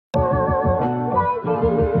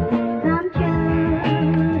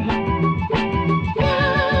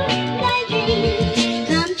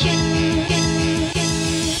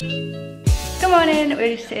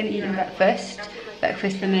really sitting eating breakfast.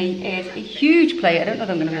 Breakfast for me is a huge plate. I don't know if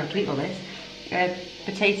I'm going to be able to eat all this.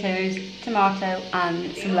 Potatoes, tomato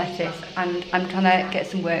and some lettuce, and I'm trying to get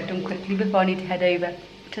some work done quickly before I need to head over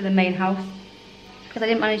to the main house, because I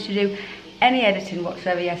didn't manage to do any editing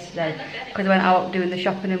whatsoever yesterday because I went out doing the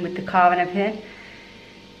shopping and with the car and everything.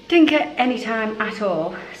 Didn't get any time at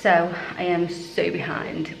all, so I am so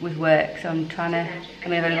behind with work. So I'm trying to, I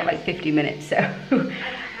mean, I've only got like 50 minutes, so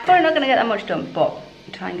probably not going to get that much done, but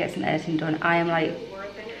try and get some editing done. I am like,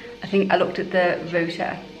 I think I looked at the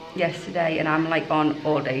rota yesterday and I'm like on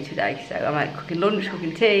all day today, so I'm like cooking lunch,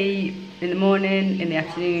 cooking tea in the morning, in the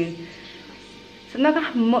afternoon, so I'm not gonna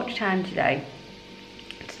have much time today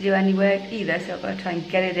to do any work either, so I'm gonna try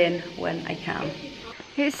and get it in when I can.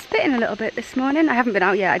 It's spitting a little bit this morning. I haven't been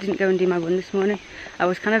out yet. I didn't go and do my run this morning. I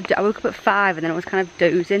woke up at 5 and then I was kind of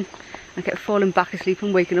dozing. I kept falling back asleep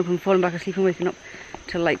and waking up and falling back asleep and waking up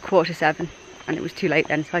till like 6:45, and it was too late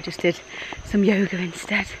then, so I just did some yoga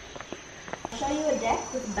instead. I'll show you a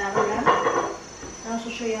deck with ballerina. I'll also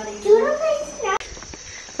show you how to use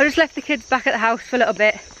it. I just left the kids back at the house for a little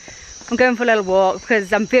bit. I'm going for a little walk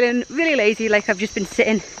because I'm feeling really lazy, like I've just been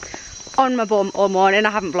sitting on my bum all morning. I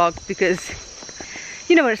haven't vlogged because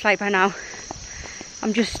you know what it's like by now.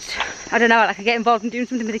 I'm just, I don't know, like I get involved in doing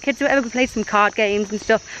something with the kids or whatever. We played some card games and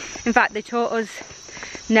stuff. In fact, they taught us,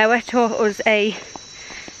 Noah taught us a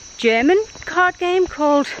German card game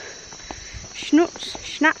called Schnutz.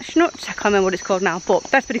 I can't remember what it's called now, but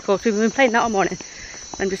that's pretty cool. So we've been playing that all morning.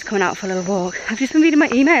 I'm just coming out for a little walk. I've just been reading my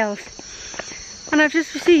emails and I've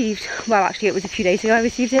just received, well actually it was a few days ago I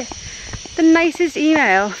received it, the nicest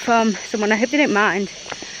email from someone. I hope they don't mind.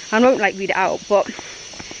 I won't like read it out, but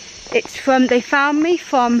it's from, they found me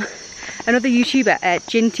from another YouTuber,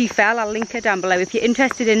 Jinty Fell. I'll link her down below if you're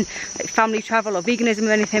interested in like family travel or veganism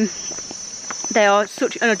or anything. They are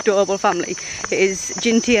such an adorable family. It is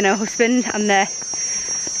Jinty and her husband and their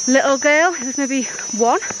little girl, who's maybe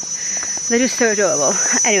 1. They're just so adorable.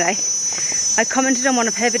 Anyway, I commented on one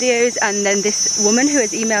of her videos and then this woman who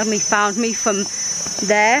has emailed me found me from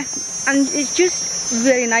there, and it's just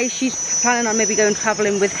really nice. She's planning on maybe going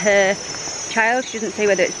travelling with her child. She doesn't say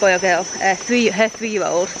whether it's boy or girl, her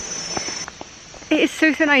 3-year-old. It is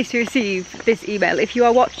so nice to receive this email. If you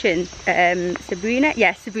are watching, Sabrina,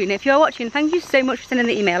 yes, Sabrina, if you are watching, thank you so much for sending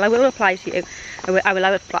the email. I will reply to you. I will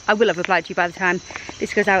have replied to you by the time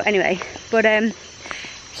this goes out anyway. But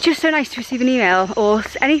it's just so nice to receive an email or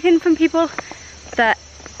anything from people that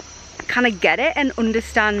kind of get it and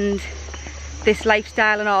understand this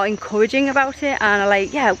lifestyle and are encouraging about it and are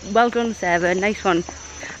like, yeah, well done Sarah, nice one,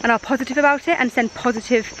 and are positive about it and send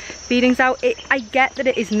positive feelings out. I get that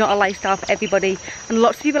it is not a lifestyle for everybody and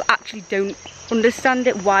lots of people actually don't understand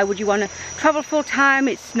it. Why would you want to travel full time?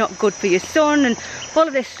 It's not good for your son and all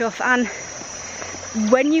of this stuff. And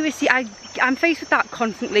when you receive, I'm faced with that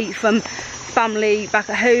constantly from family back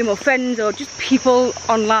at home or friends or just people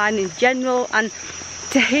online in general, and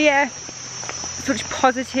to hear such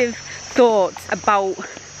positive thoughts about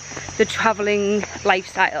the travelling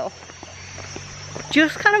lifestyle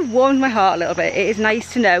just kind of warms my heart a little bit. It is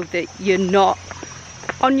nice to know that you're not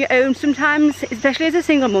on your own sometimes, especially as a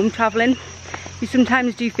single mum travelling. You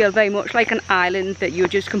sometimes do feel very much like an island, that you're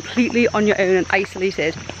just completely on your own and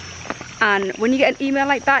isolated. And when you get an email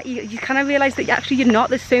like that, you kind of realise that actually you're not.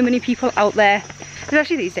 There's so many people out there,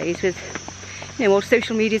 especially these days with, you know, all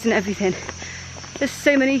social medias and everything. There's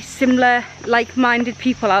so many similar, like-minded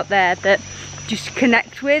people out there that just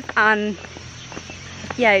connect with, and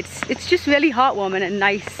yeah, it's just really heartwarming and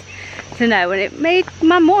nice to know, and it made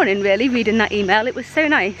my morning really reading that email. It was so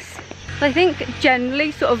nice. I think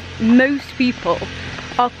generally sort of most people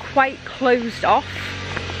are quite closed off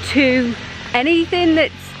to anything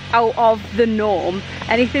that's out of the norm,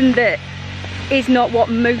 anything that is not what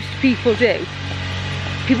most people do.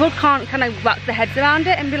 People can't kind of wrap their heads around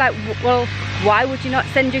it and be like, well, why would you not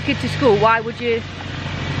send your kid to school? Why would you?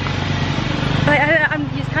 Like, I'm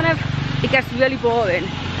just kind of, it gets really boring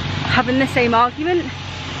having the same argument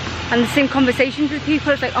and the same conversations with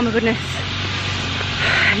people. It's like, oh my goodness,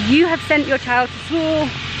 you have sent your child to school,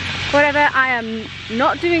 whatever. I am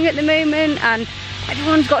not doing it at the moment, and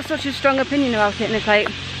everyone's got such a strong opinion about it, and it's like,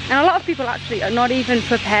 and a lot of people actually are not even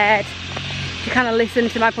prepared to kind of listen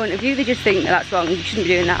to my point of view. They just think that that's wrong, you shouldn't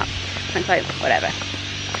be doing that, and it's like, whatever.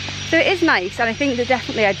 So it is nice, and I think that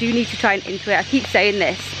definitely I do need to try and integrate. I keep saying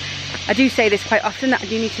this, I do say this quite often, that I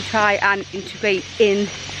do need to try and integrate in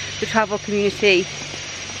the travel community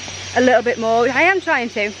a little bit more. I am trying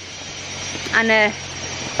to, and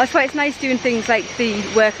that's why it's nice doing things like the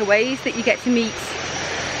workaways, that you get to meet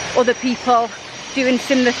other people doing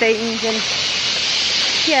similar things. And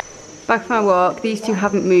yeah, Back from my walk, these two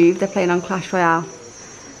haven't moved, they're playing on Clash Royale.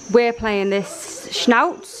 We're playing this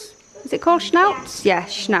Schnauts. Is it called Schnauts? Yeah,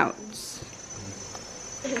 Schnauts.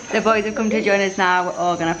 The boys have come to join us now, we're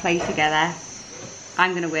all going to play together.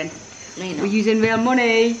 I'm going to win. No, you're We're using real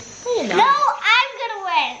money. No, you're not. No, I'm going to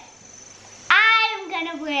win. I'm going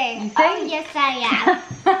to win. Oh, yes, I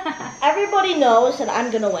am. Everybody knows that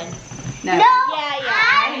I'm going to win. No. Yeah.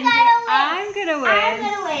 I'm gonna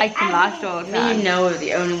win. I can last all the time. Me and Noah are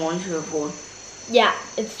the only ones who have won. Yeah,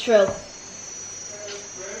 it's true.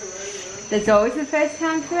 There's always a first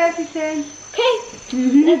time for everything. Okay,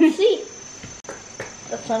 let's see.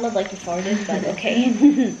 That sounded like you farted, but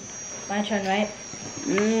okay. My turn, right?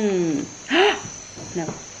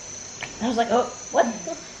 No. I was like, oh, what?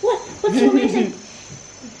 What's so amazing?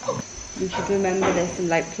 You should remember this and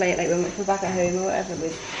like play it like when we're back at home or whatever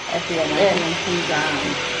with everyone. Everyone comes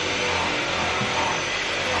round.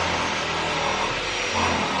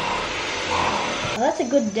 Well, that's a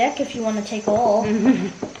good deck if you want to take all.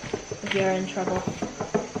 If you're in trouble.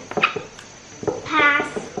 Pass.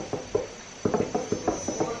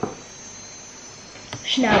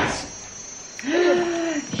 Schnauts.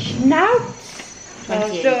 Schnauts.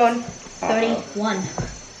 Well done. 31.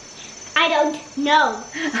 I don't know.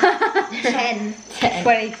 10.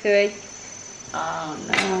 23. Oh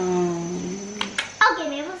no. Okay,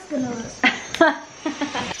 maybe I was gonna lose.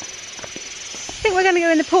 I think we're going to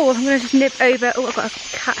go in the pool. I'm going to just nip over. Oh, I've got a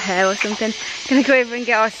cat hair or something. Going to go over and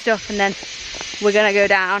get our stuff and then we're going to go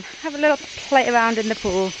down. Have a little play around in the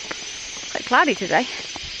pool. Quite cloudy today.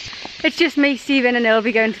 It's just me, Stephen and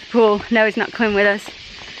Ilby going to the pool. Noah's not coming with us.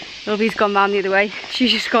 Ilby's gone round the other way.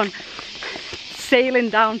 She's just gone sailing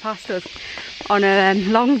down past us on a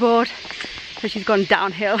longboard. So she's gone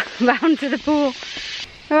downhill round to the pool.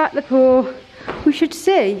 We're at the pool. We should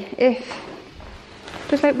see if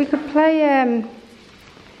just like we could play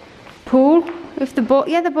pool if the ball.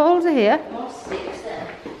 Yeah, the balls are here.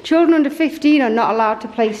 Children under 15 are not allowed to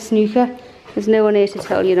play snooker. There's no one here to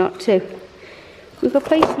tell you not to. We could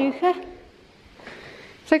play snooker.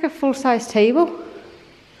 It's like a full-size table.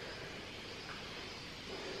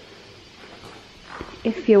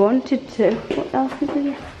 If you wanted to. What else is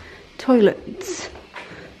there? Toilets.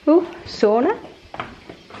 Oh, sauna.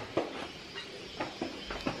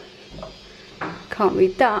 Can't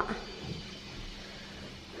read that.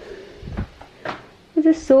 There's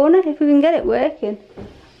a sauna if we can get it working.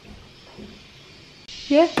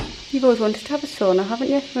 Yeah, you've always wanted to have a sauna, haven't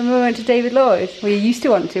you? Remember we went to David Lloyd? Well, you used to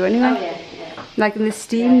want to anyway. Oh yeah. Like in the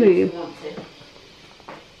steam room.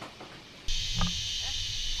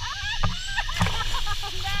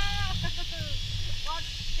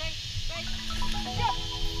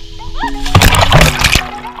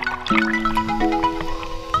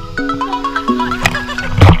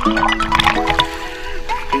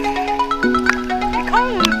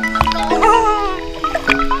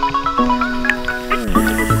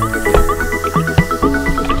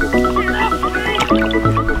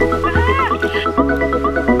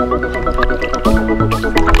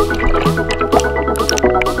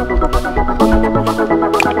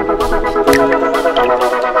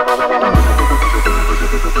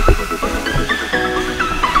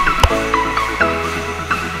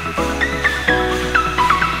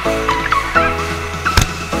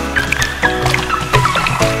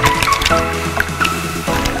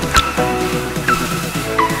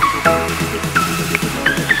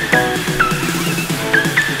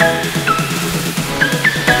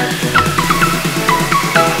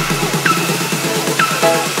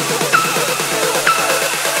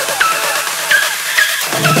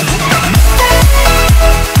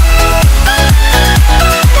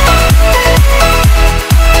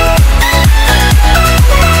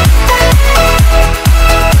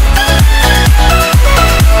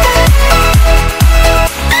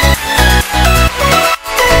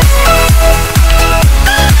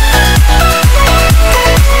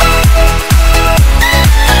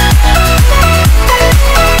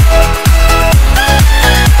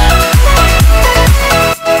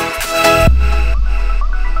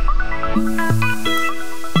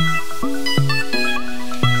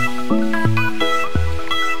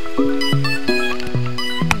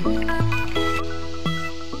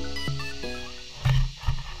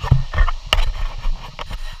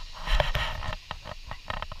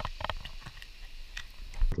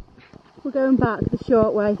 We're going back the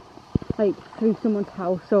short way, like through someone's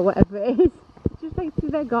house or whatever it is. It's just like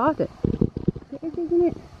through their garden. It is, isn't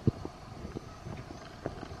it?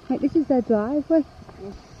 Like this is their driveway.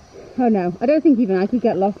 Oh no, I don't think even I could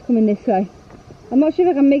get lost coming this way. I'm not sure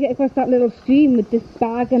if I can make it across that little stream with this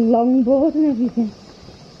bag and longboard and everything.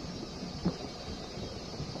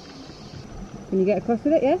 Can you get across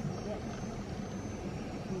with it, yeah?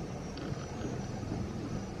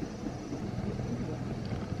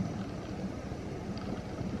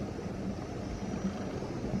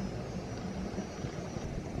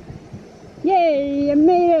 Yay, I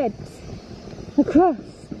made it! Across!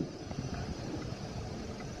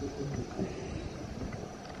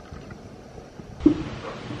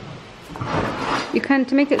 You can,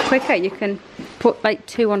 to make it quicker, you can put like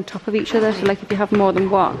 2 on top of each other, so like if you have more than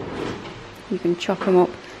one, you can chop them up.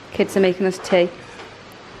 Kids are making us tea.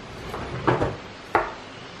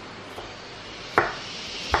 I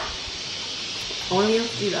want to be able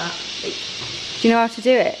to do that. Like, do you know how to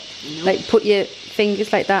do it? no. Like put your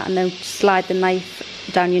fingers like that and then slide the knife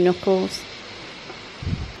down your knuckles.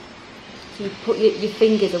 So you put your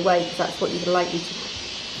fingers away because that's what you'd like you to,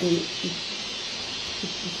 and you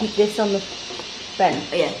keep this on the bend.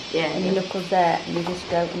 Oh, yeah, yeah. And your knuckles there, and you just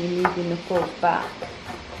go and you move your knuckles back.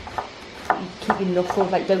 You keep your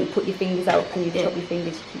knuckles, like don't put your fingers out and you chop your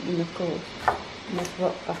fingers, you keep your knuckles. And just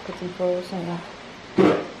rock backwards and forwards like that.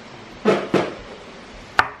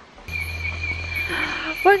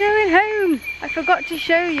 We're going home. I forgot to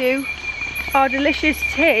show you our delicious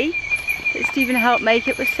tea that Stephen helped make.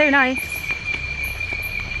 It was so nice.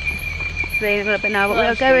 It's raining a little bit now, but we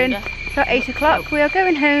are going. It's about 8 o'clock. We are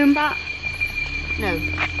going home. No.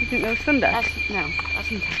 You think there was thunder? That's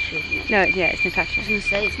Natasha, isn't it? No, yeah, it's Natasha. I was going to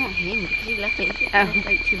say, it's not him because he left it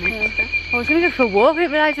like 2 minutes ago. I was going to go for a walk. I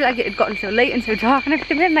didn't realise it had gotten so late and so dark, and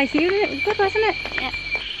everything. We had a nice evening. It was good, wasn't it? Yeah.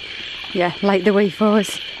 Yeah, light the way for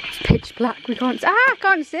us. It's pitch black. We can't. I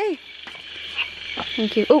can't see.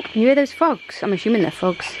 Thank you. Oh, you hear those frogs? I'm assuming they're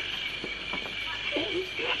frogs.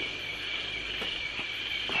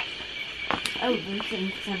 Oh,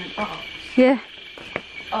 things in a box. Yeah.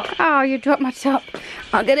 Oh, you dropped my top.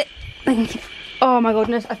 I'll get it. Thank you. Oh my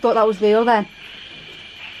goodness, I thought that was real then.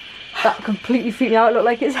 That completely freaked me out. It looked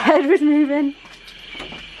like its head was moving.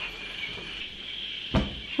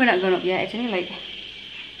 We're not going up yet. It's only like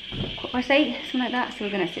 8:15, something like that. So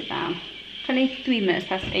we're going to sit down. 23 minutes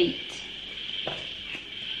past 8.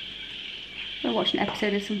 We'll watch an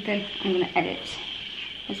episode or something. I'm going to edit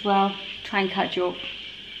as well. Try and catch up.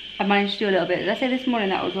 I managed to do a little bit. Did I say this morning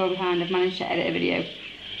that I was well behind? I've managed to edit a video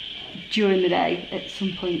during the day at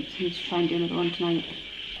some point. So I need to try and do another one tonight.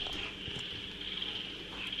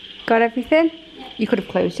 Got everything? Yeah. You could have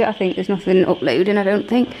closed it. I think there's nothing uploading, I don't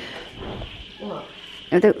think. What?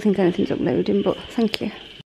 I don't think anything's uploading, but thank you.